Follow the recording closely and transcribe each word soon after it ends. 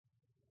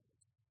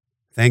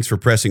Thanks for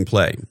pressing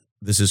play.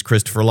 This is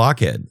Christopher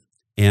Lochhead.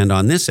 And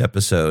on this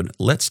episode,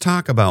 let's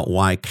talk about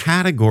why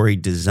category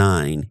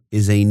design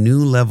is a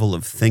new level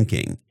of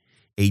thinking,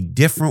 a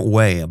different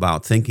way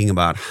about thinking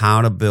about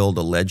how to build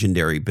a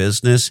legendary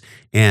business,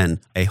 and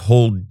a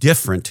whole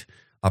different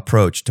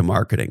approach to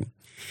marketing.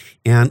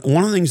 And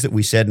one of the things that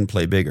we said in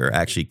Play Bigger,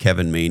 actually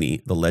Kevin Maney,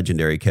 the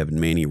legendary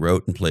Kevin Maney,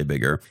 wrote in Play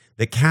Bigger,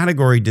 that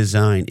category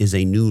design is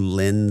a new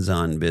lens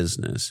on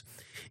business.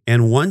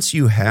 And once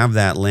you have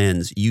that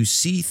lens, you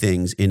see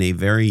things in a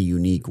very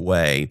unique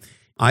way.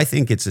 I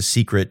think it's a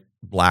secret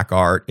black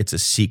art. It's a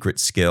secret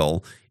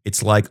skill.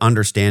 It's like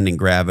understanding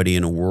gravity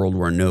in a world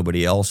where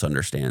nobody else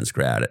understands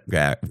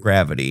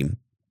gravity.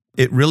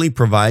 It really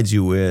provides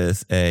you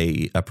with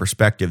a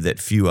perspective that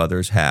few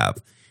others have.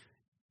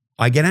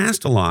 I get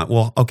asked a lot,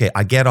 well, okay,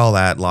 I get all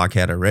that,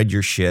 Lochhead, I read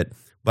your shit,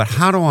 but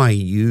how do I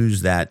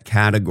use that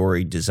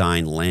category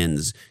design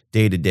lens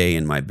day to day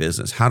in my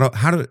business? How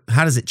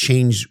does it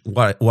change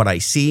what I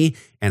see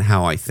and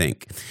how I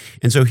think?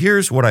 And so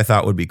here's what I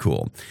thought would be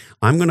cool.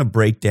 I'm going to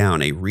break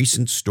down a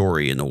recent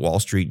story in the Wall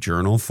Street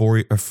Journal for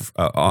you,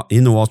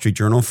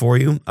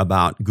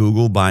 about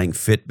Google buying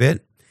Fitbit,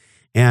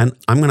 and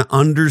I'm going to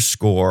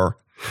underscore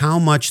how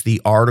much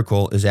the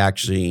article is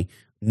actually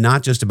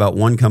not just about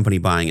one company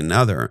buying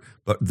another,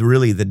 but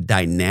really the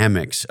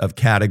dynamics of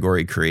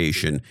category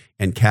creation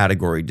and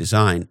category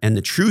design. And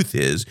the truth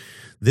is,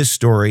 this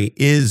story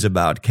is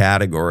about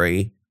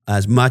category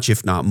as much,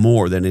 if not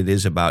more, than it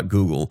is about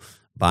Google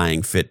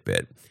buying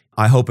Fitbit.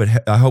 I hope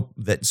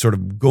that sort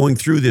of going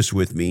through this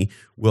with me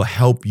will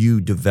help you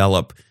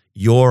develop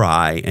your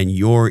eye and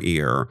your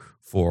ear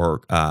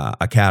for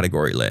a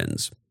category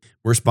lens.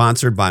 We're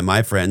sponsored by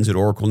my friends at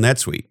Oracle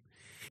NetSuite.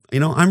 You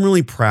know, I'm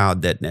really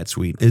proud that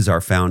NetSuite is our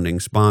founding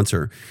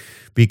sponsor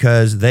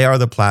because they are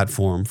the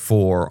platform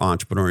for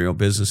entrepreneurial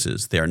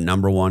businesses. They are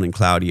number one in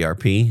cloud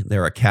ERP.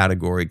 They're a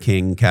category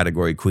king,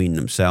 category queen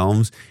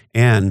themselves.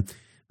 And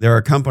they're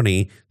a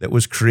company that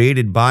was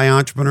created by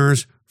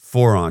entrepreneurs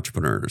for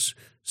entrepreneurs.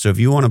 So if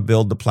you want to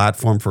build the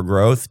platform for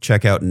growth,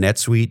 check out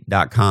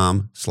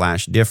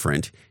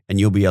netsuite.com/different, and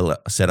you'll be able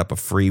to set up a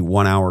free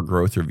 1-hour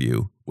growth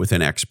review with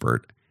an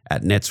expert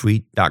at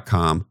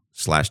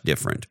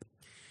netsuite.com/different.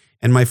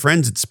 And my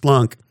friends at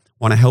Splunk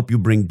want to help you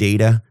bring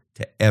data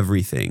to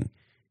everything.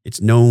 It's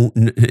no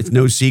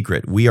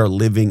secret. We are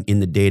living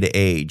in the data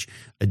age,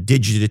 a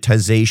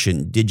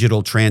digitization,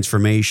 digital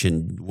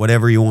transformation,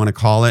 whatever you want to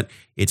call it,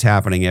 it's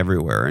happening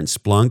everywhere. And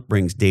Splunk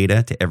brings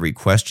data to every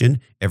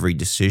question, every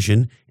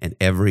decision, and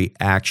every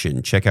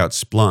action. Check out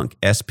Splunk,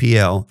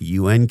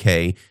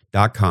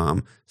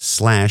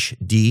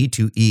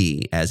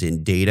 SPLUNK.com/D2E, as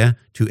in data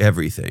to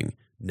everything.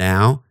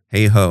 Now,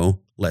 hey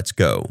ho, let's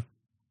go.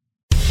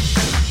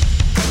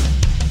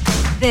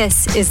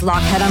 This is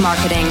Lochhead on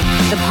Marketing,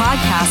 the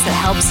podcast that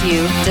helps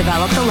you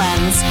develop the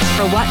lens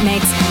for what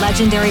makes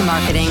legendary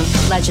marketing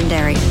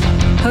legendary.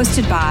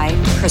 Hosted by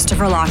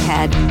Christopher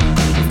Lochhead,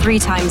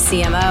 3-time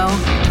CMO,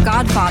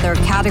 godfather of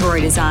category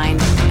design,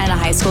 and a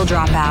high school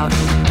dropout,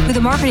 who the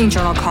Marketing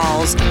Journal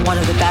calls one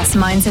of the best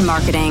minds in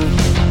marketing,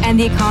 and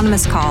The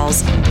Economist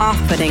calls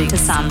off-putting to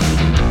some.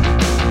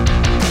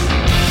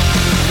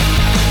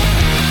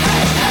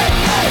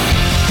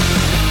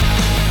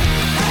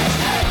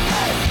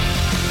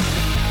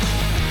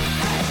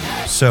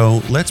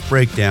 So let's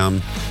break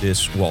down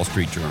this Wall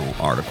Street Journal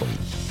article.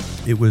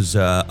 It was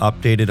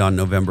updated on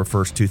November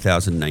 1st,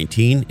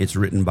 2019. It's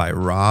written by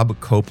Rob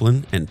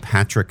Copeland and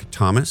Patrick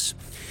Thomas.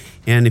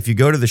 And if you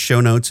go to the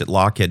show notes at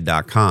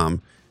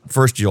lochhead.com,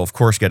 first you'll of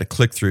course get a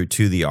click through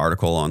to the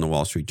article on the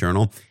Wall Street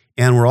Journal.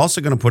 And we're also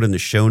going to put in the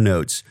show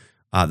notes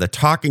the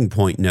talking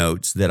point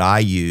notes that I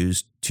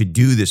used to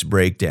do this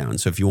breakdown.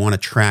 So if you want to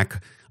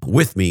track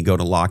with me, go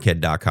to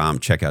lochhead.com,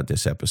 check out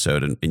this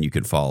episode, and you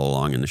can follow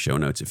along in the show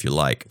notes if you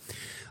like.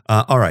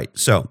 All right,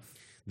 so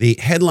the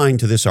headline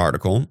to this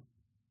article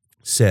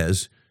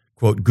says,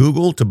 quote,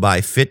 Google to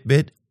buy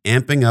Fitbit,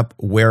 amping up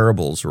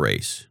wearables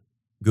race.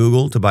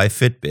 Google to buy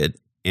Fitbit,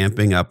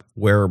 amping up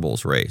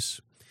wearables race.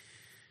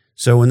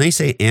 So when they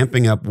say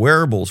amping up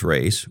wearables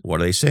race,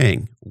 what are they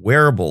saying?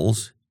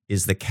 Wearables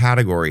is the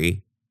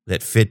category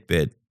that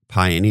Fitbit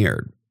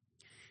pioneered.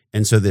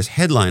 And so this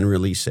headline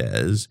really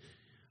says,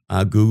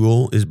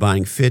 Google is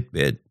buying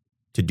Fitbit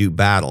to do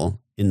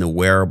battle in the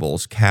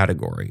wearables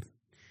category.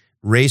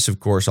 Race, of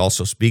course,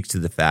 also speaks to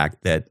the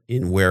fact that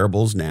in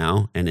wearables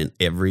now and in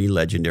every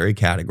legendary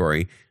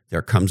category,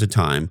 there comes a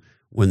time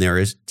when there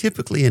is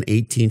typically an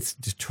 18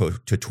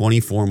 to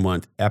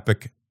 24-month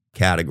epic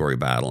category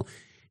battle.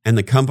 And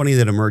the company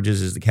that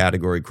emerges as the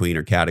category queen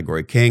or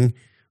category king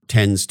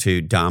tends to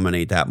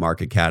dominate that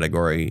market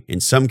category, in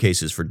some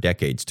cases for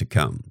decades to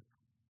come.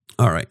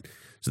 All right,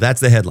 so that's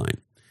the headline.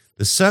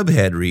 The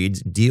subhead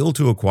reads, deal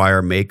to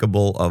acquire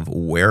makeable of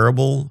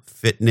wearable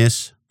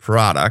fitness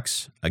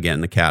products,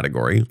 again, the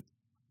category,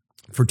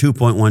 for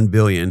 $2.1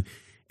 billion,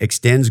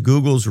 extends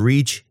Google's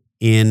reach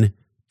in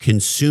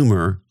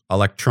consumer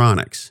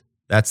electronics.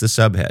 That's the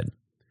subhead.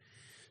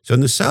 So in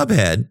the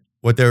subhead,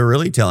 what they're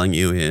really telling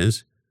you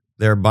is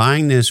they're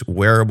buying this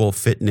wearable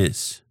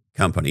fitness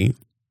company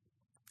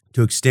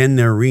to extend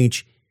their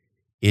reach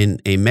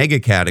in a mega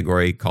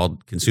category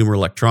called consumer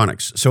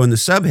electronics. So in the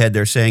subhead,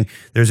 they're saying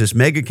there's this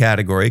mega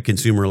category,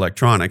 consumer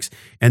electronics,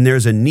 and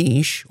there's a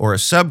niche or a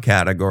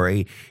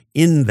subcategory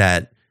in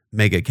that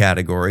mega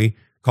category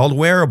called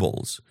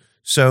wearables.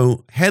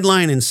 So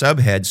headline and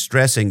subhead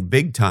stressing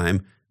big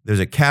time, there's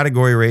a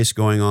category race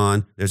going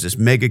on, there's this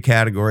mega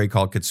category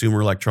called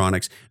consumer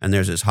electronics, and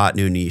there's this hot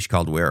new niche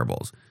called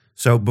wearables.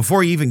 So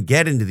before you even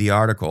get into the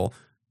article,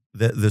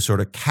 the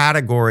sort of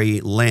category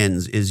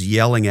lens is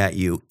yelling at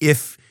you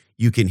if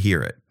you can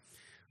hear it.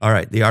 All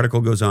right, the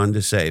article goes on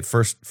to say,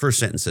 first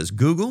sentence says,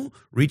 Google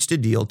reached a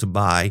deal to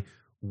buy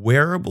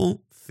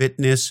wearable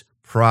fitness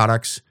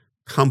products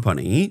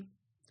company,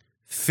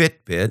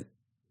 Fitbit,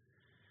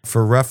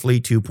 for roughly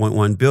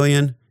 $2.1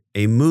 billion,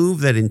 a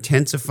move that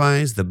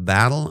intensifies the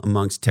battle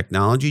amongst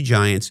technology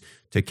giants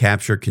to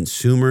capture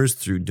consumers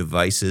through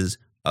devices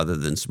other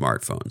than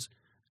smartphones.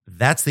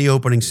 That's the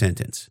opening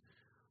sentence.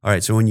 All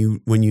right, so when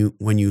you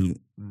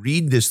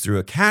read this through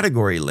a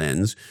category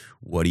lens,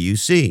 what do you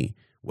see?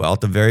 Well,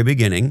 at the very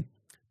beginning,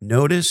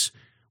 notice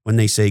when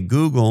they say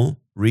Google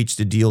reached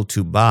a deal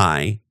to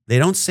buy, they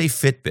don't say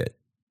Fitbit.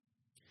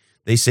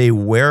 They say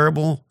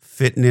wearable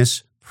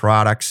fitness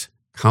products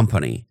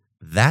company.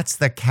 That's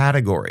the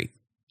category.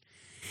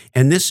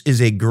 And this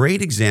is a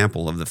great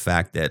example of the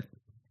fact that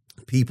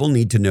people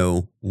need to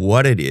know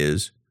what it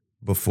is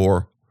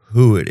before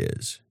who it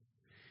is.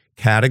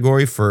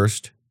 Category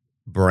first,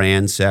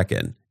 brand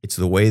second. It's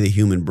the way the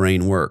human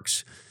brain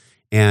works.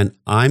 And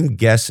I'm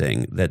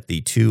guessing that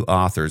the two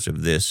authors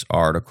of this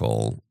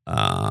article,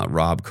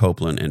 Rob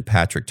Copeland and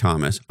Patrick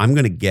Thomas, I'm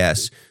going to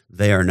guess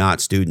they are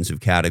not students of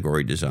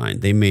category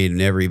design. They may have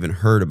never even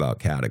heard about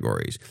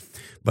categories.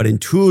 But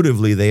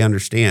intuitively, they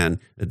understand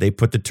that they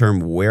put the term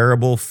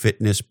wearable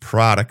fitness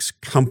products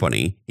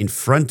company in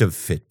front of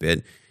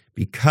Fitbit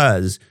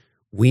because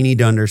we need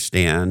to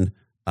understand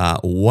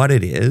what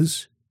it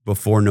is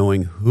before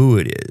knowing who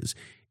it is.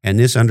 And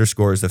this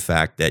underscores the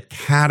fact that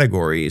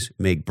categories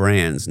make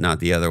brands, not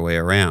the other way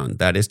around.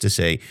 That is to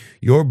say,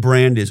 your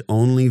brand is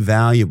only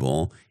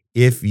valuable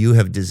if you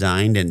have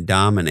designed and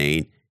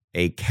dominate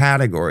a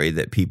category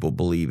that people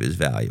believe is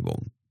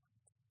valuable.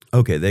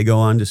 Okay, they go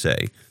on to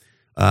say,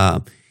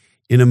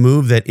 in a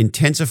move that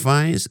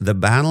intensifies the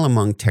battle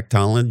among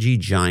technology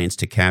giants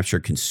to capture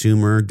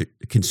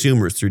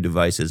consumers through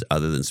devices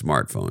other than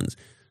smartphones.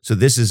 So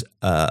this is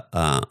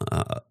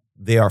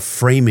they are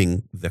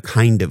framing the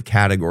kind of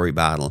category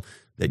battle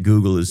that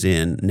Google is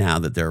in now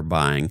that they're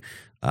buying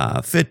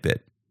Fitbit.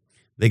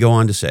 They go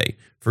on to say,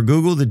 for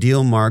Google, the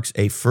deal marks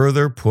a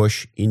further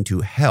push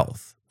into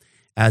health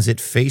as it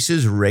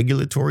faces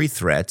regulatory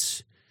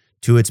threats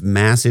to its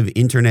massive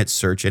internet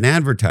search and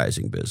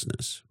advertising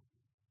business.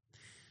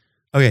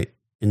 Okay,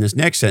 in this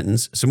next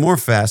sentence, some more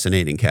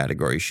fascinating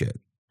category shit.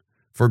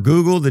 For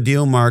Google, the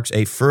deal marks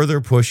a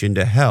further push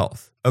into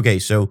health. Okay,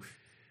 so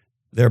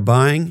they're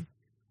buying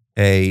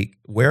a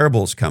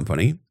wearables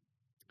company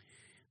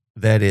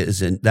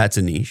that's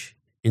a niche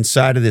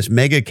inside of this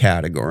mega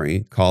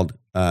category called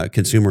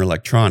consumer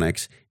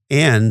electronics,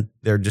 and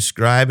they're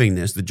describing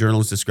this, the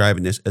journal is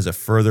describing this as a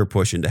further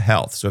push into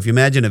health. So if you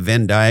imagine a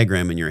Venn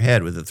diagram in your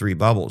head with the three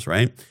bubbles,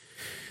 right?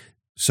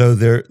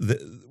 So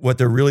what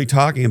they're really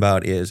talking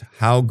about is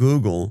how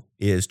Google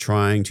is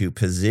trying to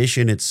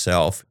position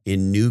itself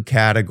in new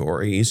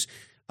categories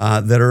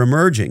that are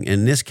emerging.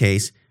 In this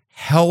case,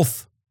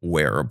 health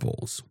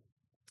wearables.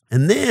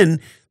 And then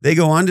they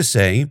go on to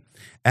say,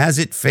 as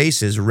it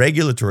faces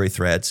regulatory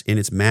threats in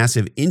its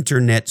massive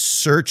internet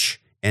search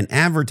and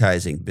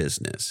advertising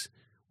business.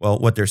 Well,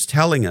 what they're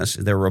telling us,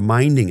 they're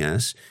reminding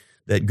us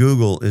that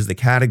Google is the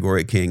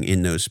category king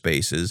in those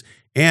spaces,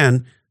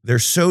 and they're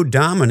so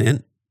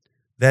dominant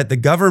that the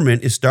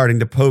government is starting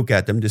to poke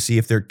at them to see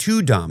if they're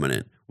too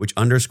dominant, which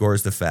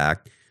underscores the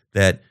fact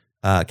that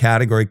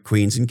category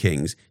queens and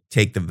kings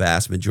take the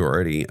vast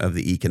majority of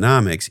the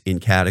economics in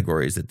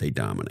categories that they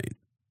dominate.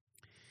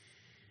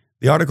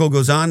 The article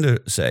goes on to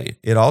say,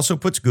 it also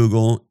puts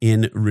Google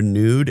in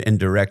renewed and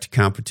direct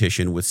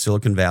competition with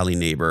Silicon Valley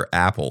neighbor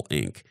Apple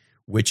Inc.,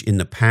 which in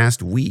the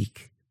past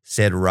week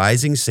said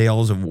rising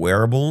sales of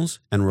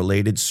wearables and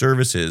related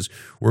services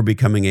were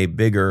becoming a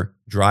bigger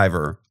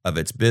driver of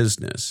its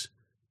business.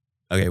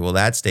 Okay, well,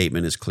 that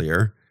statement is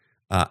clear.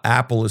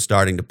 Apple is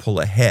starting to pull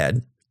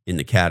ahead in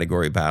the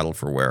category battle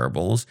for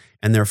wearables,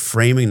 and they're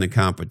framing the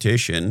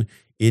competition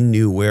in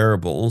new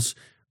wearables.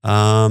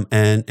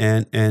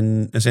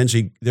 And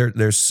essentially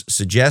they're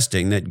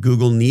suggesting that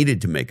Google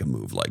needed to make a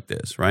move like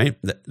this, right?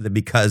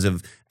 Because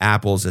of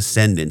Apple's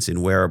ascendance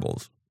in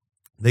wearables.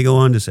 They go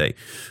on to say,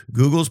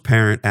 Google's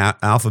parent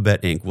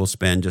Alphabet Inc. will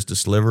spend just a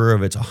sliver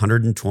of its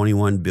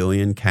 $121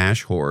 billion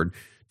cash hoard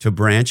to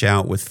branch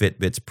out with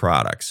Fitbit's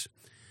products.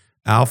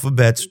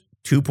 Alphabet's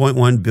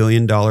 $2.1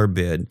 billion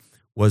bid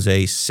was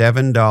a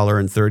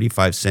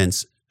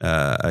 $7.35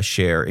 a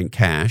share in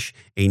cash,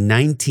 a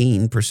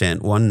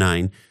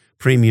 19%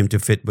 premium to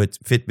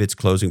Fitbit's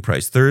closing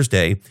price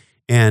Thursday,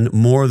 and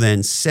more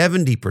than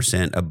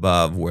 70%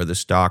 above where the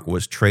stock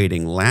was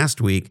trading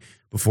last week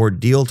before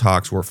deal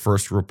talks were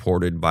first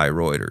reported by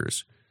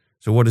Reuters.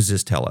 So what does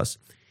this tell us?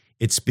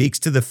 It speaks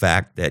to the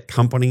fact that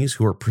companies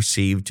who are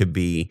perceived to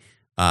be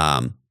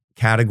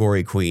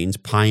category queens,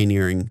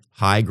 pioneering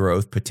high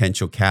growth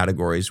potential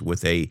categories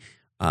with a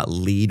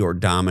lead or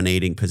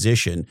dominating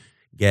position,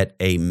 get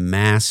a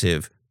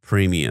massive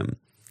premium.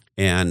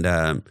 And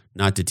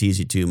not to tease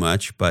you too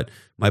much, but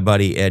my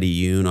buddy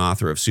Eddie Yoon,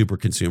 author of Super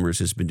Consumers,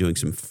 has been doing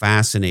some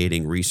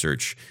fascinating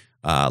research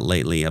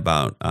lately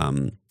about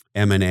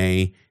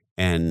M&A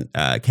and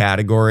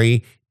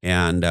category,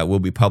 and we'll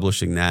be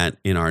publishing that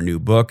in our new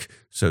book,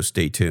 so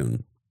stay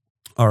tuned.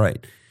 All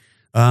right.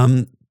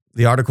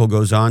 The article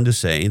goes on to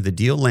say, the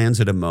deal lands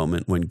at a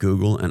moment when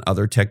Google and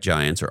other tech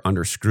giants are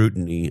under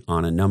scrutiny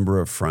on a number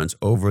of fronts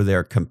over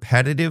their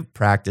competitive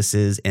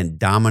practices and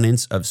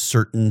dominance of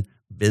certain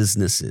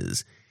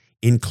businesses,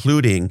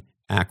 including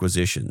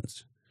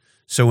acquisitions.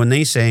 So when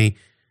they say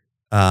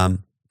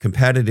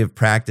competitive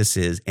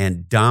practices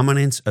and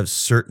dominance of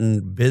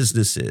certain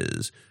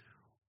businesses,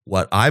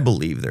 what I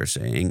believe they're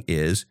saying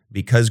is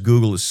because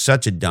Google is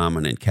such a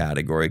dominant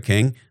category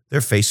king,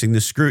 they're facing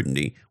the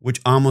scrutiny,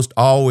 which almost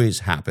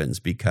always happens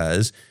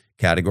because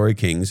category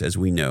kings, as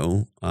we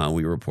know,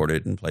 we report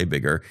it in Play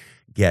Bigger,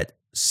 get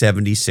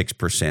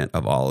 76%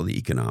 of all of the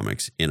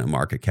economics in a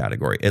market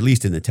category, at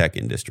least in the tech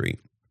industry.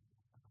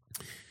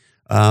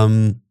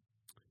 Then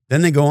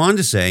they go on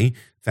to say,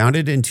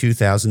 founded in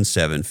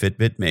 2007,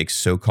 Fitbit makes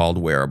so-called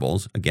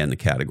wearables, again, the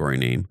category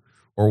name,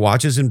 or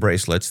watches and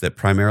bracelets that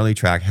primarily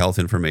track health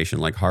information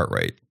like heart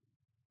rate.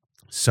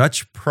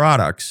 Such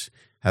products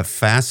have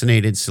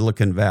fascinated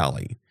Silicon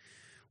Valley,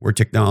 where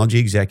technology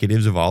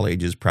executives of all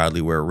ages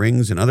proudly wear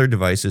rings and other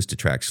devices to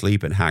track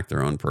sleep and hack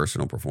their own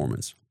personal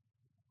performance.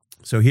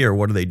 So here,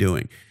 what are they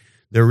doing?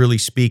 They're really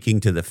speaking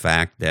to the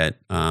fact that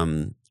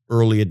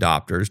early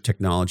adopters,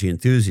 technology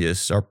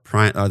enthusiasts, are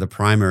the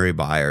primary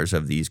buyers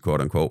of these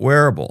quote-unquote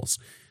wearables.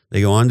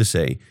 They go on to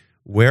say,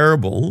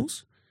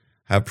 wearables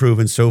have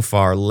proven so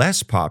far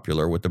less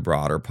popular with the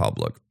broader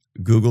public.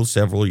 Google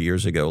several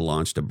years ago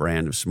launched a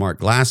brand of smart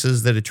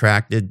glasses that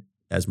attracted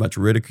as much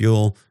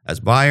ridicule as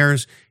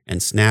buyers,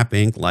 and Snap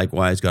Inc.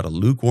 likewise got a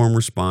lukewarm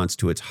response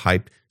to its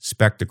hyped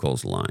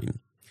spectacles line.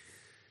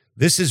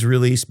 This is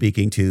really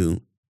speaking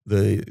to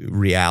the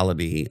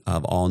reality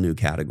of all new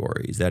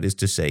categories. That is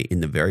to say,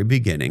 in the very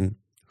beginning,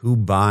 who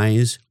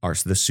buys are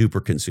the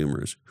super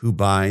consumers. Who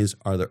buys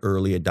are the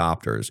early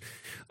adopters.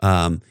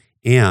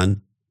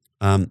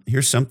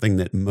 Here's something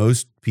that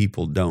most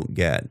people don't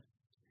get.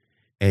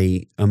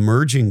 A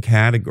emerging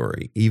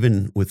category,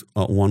 even with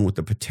one with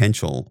the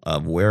potential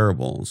of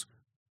wearables,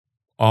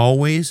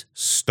 always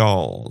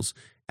stalls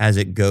as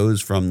it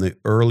goes from the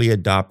early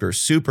adopter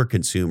super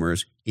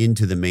consumers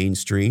into the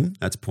mainstream.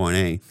 That's point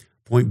A.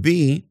 Point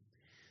B,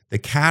 the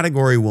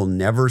category will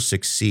never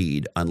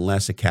succeed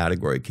unless a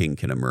category king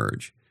can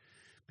emerge.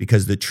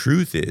 Because the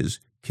truth is,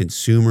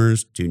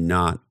 consumers do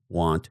not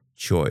want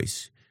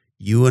choice.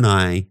 You and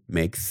I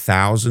make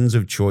thousands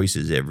of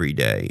choices every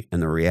day.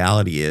 And the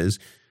reality is,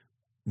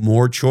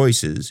 more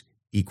choices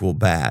equal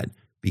bad,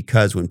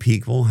 because when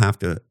people have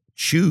to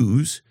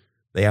choose,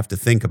 they have to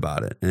think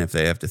about it. And if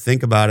they have to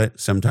think about it,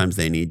 sometimes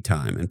they need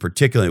time. And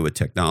particularly with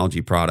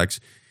technology products,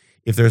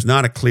 if there's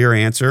not a clear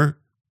answer,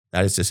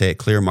 that is to say a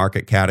clear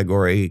market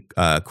category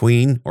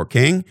queen or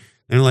king, and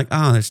they're like,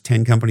 oh, there's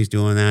 10 companies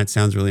doing that.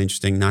 Sounds really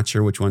interesting. Not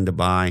sure which one to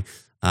buy.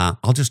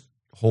 I'll just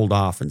hold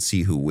off and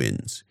see who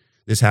wins.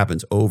 This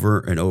happens over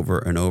and over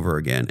and over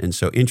again. And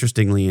so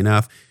interestingly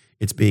enough,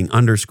 it's being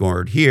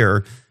underscored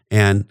here.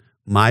 And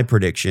my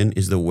prediction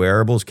is the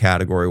wearables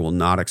category will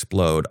not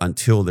explode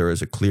until there is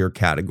a clear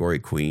category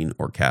queen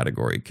or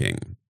category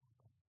king.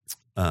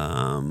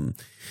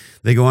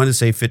 They go on to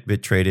say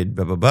Fitbit traded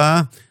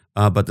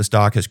but the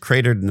stock has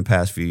cratered in the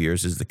past few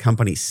years as the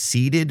company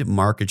ceded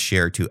market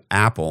share to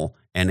Apple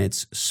and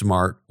its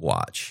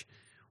smartwatch.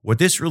 What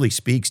this really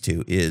speaks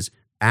to is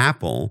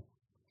Apple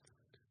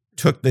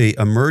took the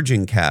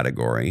emerging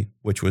category,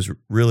 which was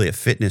really a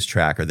fitness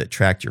tracker that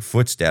tracked your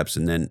footsteps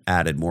and then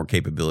added more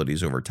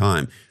capabilities over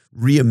time,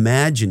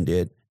 reimagined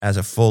it as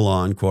a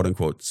full-on,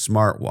 quote-unquote,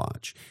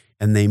 smartwatch.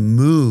 And they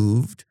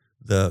moved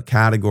the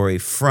category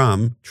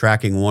from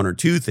tracking one or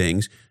two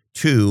things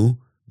to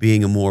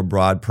being a more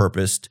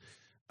broad-purposed,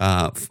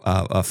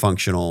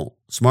 functional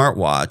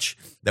smartwatch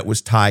that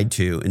was tied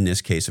to, in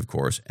this case, of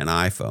course, an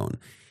iPhone.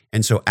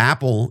 And so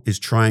Apple is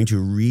trying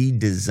to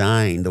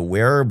redesign the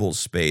wearable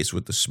space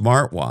with the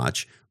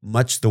smartwatch,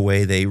 much the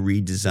way they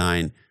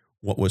redesigned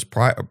what was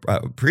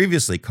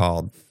previously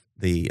called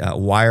the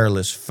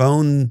wireless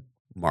phone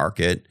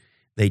market.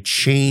 They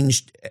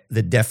changed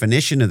the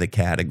definition of the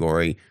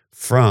category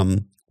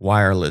from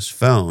wireless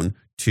phone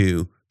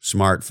to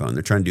smartphone.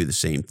 They're trying to do the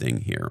same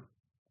thing here.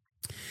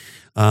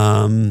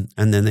 And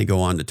then they go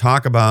on to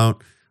talk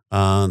about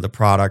the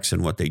products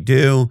and what they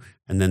do.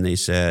 And then they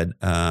said,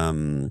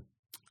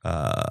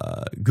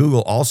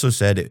 Google also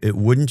said it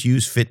wouldn't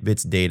use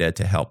Fitbit's data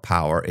to help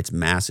power its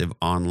massive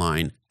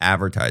online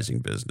advertising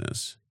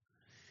business.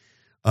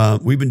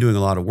 We've been doing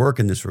a lot of work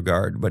in this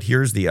regard, but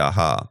here's the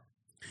aha.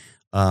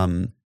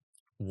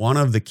 one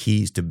of the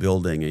keys to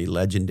building a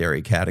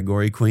legendary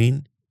category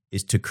queen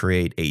is to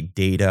create a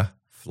data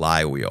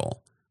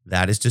flywheel.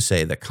 That is to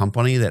say, the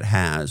company that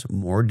has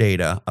more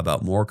data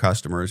about more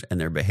customers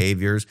and their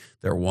behaviors,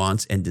 their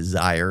wants and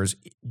desires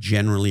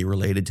generally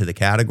related to the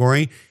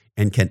category,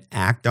 and can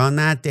act on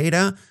that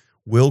data,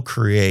 will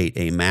create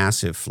a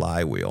massive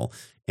flywheel.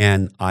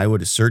 And I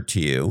would assert to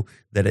you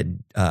that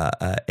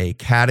a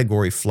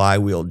category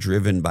flywheel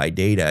driven by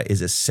data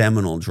is a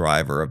seminal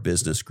driver of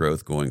business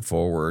growth going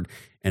forward.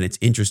 And it's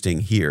interesting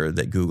here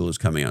that Google is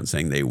coming out and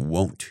saying they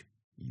won't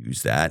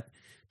use that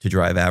to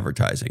drive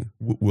advertising.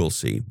 We'll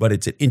see. But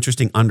it's an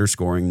interesting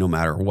underscoring, no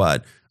matter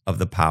what, of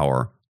the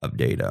power of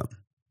data.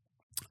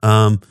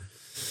 All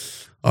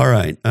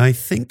right. I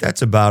think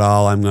that's about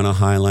all I'm going to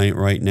highlight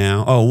right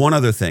now. Oh, one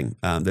other thing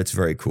that's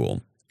very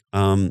cool.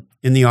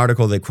 In the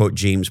article, they quote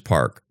James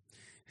Park,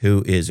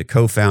 who is a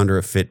co-founder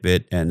of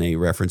Fitbit, and they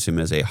reference him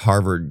as a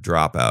Harvard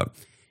dropout.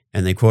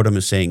 And they quote him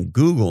as saying,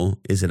 "Google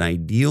is an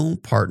ideal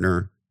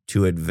partner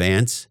to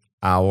advance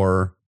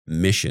our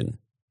mission."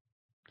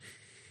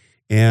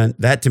 And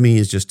that to me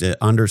is just an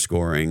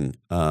underscoring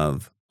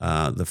of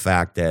the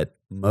fact that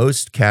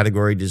most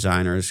category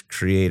designers,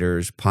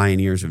 creators,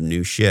 pioneers of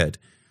new shit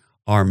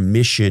are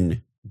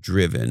mission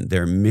driven.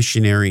 They're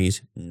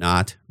missionaries,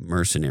 not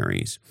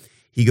mercenaries.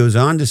 He goes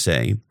on to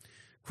say,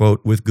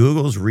 quote, "With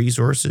Google's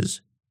resources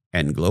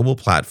and global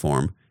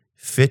platform,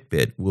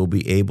 Fitbit will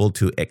be able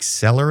to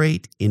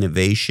accelerate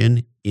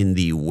innovation in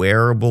the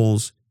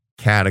wearables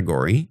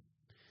category,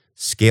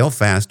 scale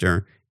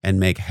faster, and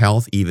make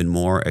health even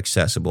more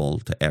accessible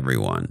to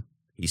everyone,"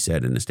 he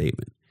said in a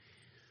statement.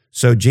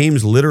 So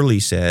James literally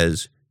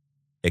says,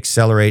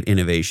 accelerate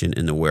innovation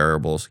in the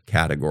wearables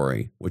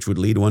category, which would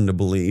lead one to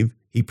believe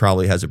he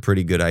probably has a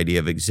pretty good idea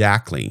of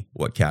exactly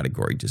what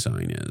category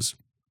design is.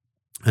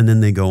 And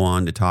then they go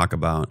on to talk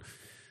about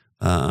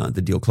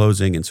the deal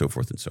closing and so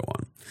forth and so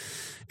on.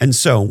 And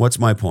so what's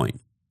my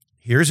point?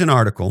 Here's an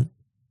article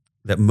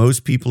that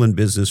most people in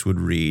business would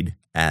read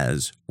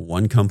as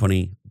one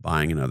company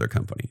buying another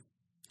company.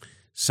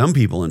 Some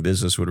people in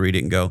business would read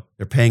it and go,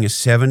 they're paying a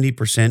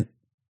 70%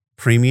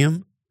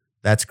 premium?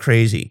 That's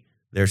crazy.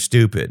 They're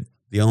stupid.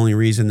 The only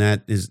reason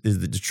that is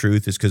the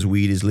truth is because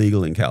weed is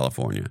legal in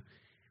California.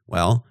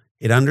 Well,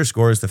 it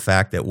underscores the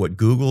fact that what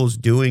Google's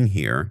doing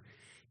here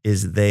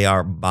is they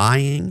are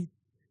buying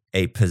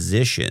a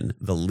position,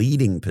 the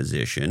leading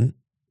position,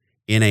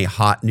 in a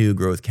hot new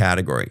growth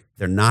category.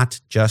 They're not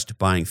just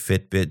buying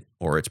Fitbit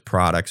or its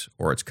products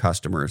or its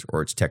customers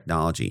or its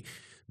technology.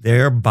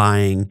 They're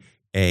buying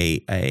a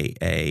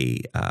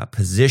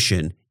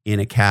position in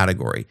a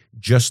category,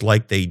 just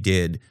like they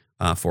did,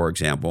 for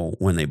example,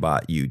 when they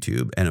bought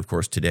YouTube. And of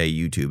course, today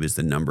YouTube is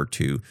the number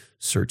 2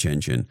 search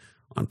engine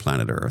on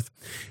planet Earth.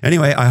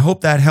 Anyway, I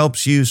hope that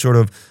helps you sort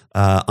of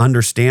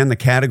understand the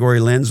category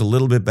lens a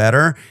little bit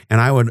better.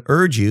 And I would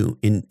urge you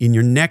in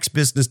your next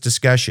business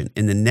discussion,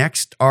 in the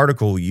next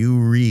article you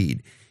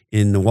read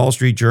in the Wall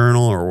Street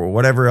Journal or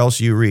whatever else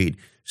you read,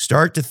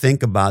 start to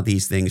think about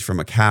these things from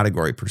a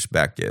category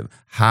perspective.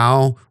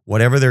 How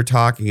whatever they're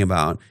talking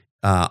about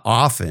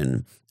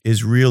often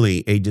is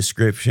really a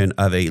description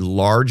of a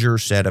larger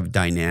set of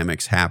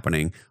dynamics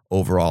happening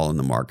overall in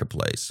the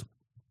marketplace.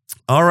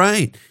 All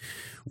right.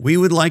 We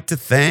would like to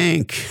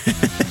thank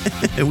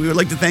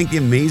the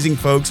amazing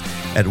folks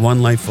at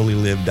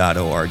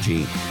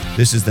onelifefullylive.org.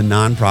 This is the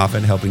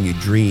nonprofit helping you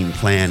dream,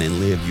 plan, and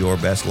live your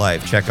best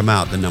life. Check them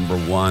out, the number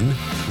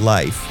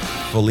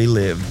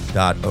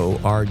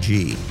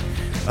 1lifefullylive.org.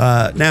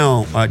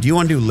 Now, do you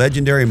want to do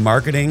legendary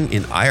marketing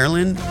in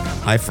Ireland?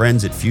 My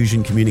friends at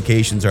Fusion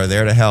Communications are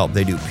there to help.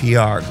 They do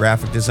PR,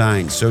 graphic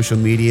design, social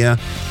media,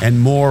 and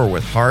more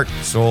with heart,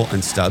 soul,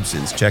 and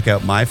substance. Check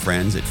out my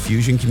friends at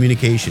Fusion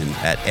Communications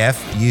at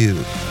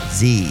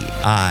FUZION.IE.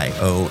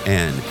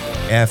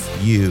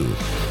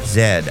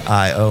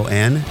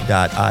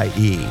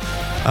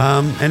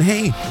 And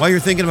hey, while you're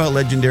thinking about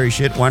legendary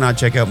shit, why not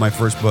check out my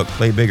first book,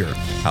 Play Bigger: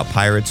 How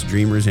Pirates,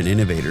 Dreamers, and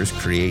Innovators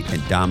Create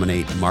and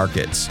Dominate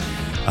Markets.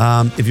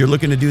 If you're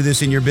looking to do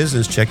this in your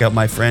business, check out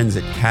my friends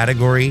at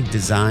Category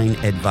Design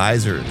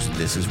Advisors.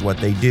 This is what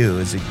they do.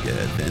 As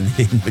the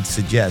name would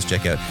suggest,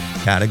 check out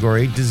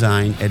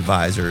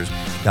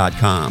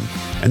categorydesignadvisors.com.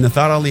 And the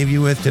thought I'll leave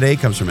you with today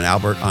comes from an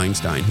Albert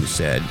Einstein, who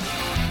said,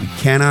 "We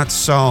cannot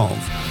solve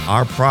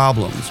our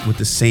problems with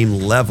the same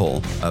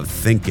level of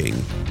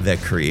thinking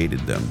that created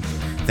them."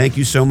 Thank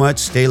you so much.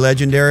 Stay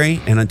legendary.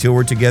 And until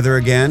we're together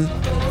again,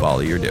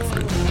 follow your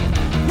different.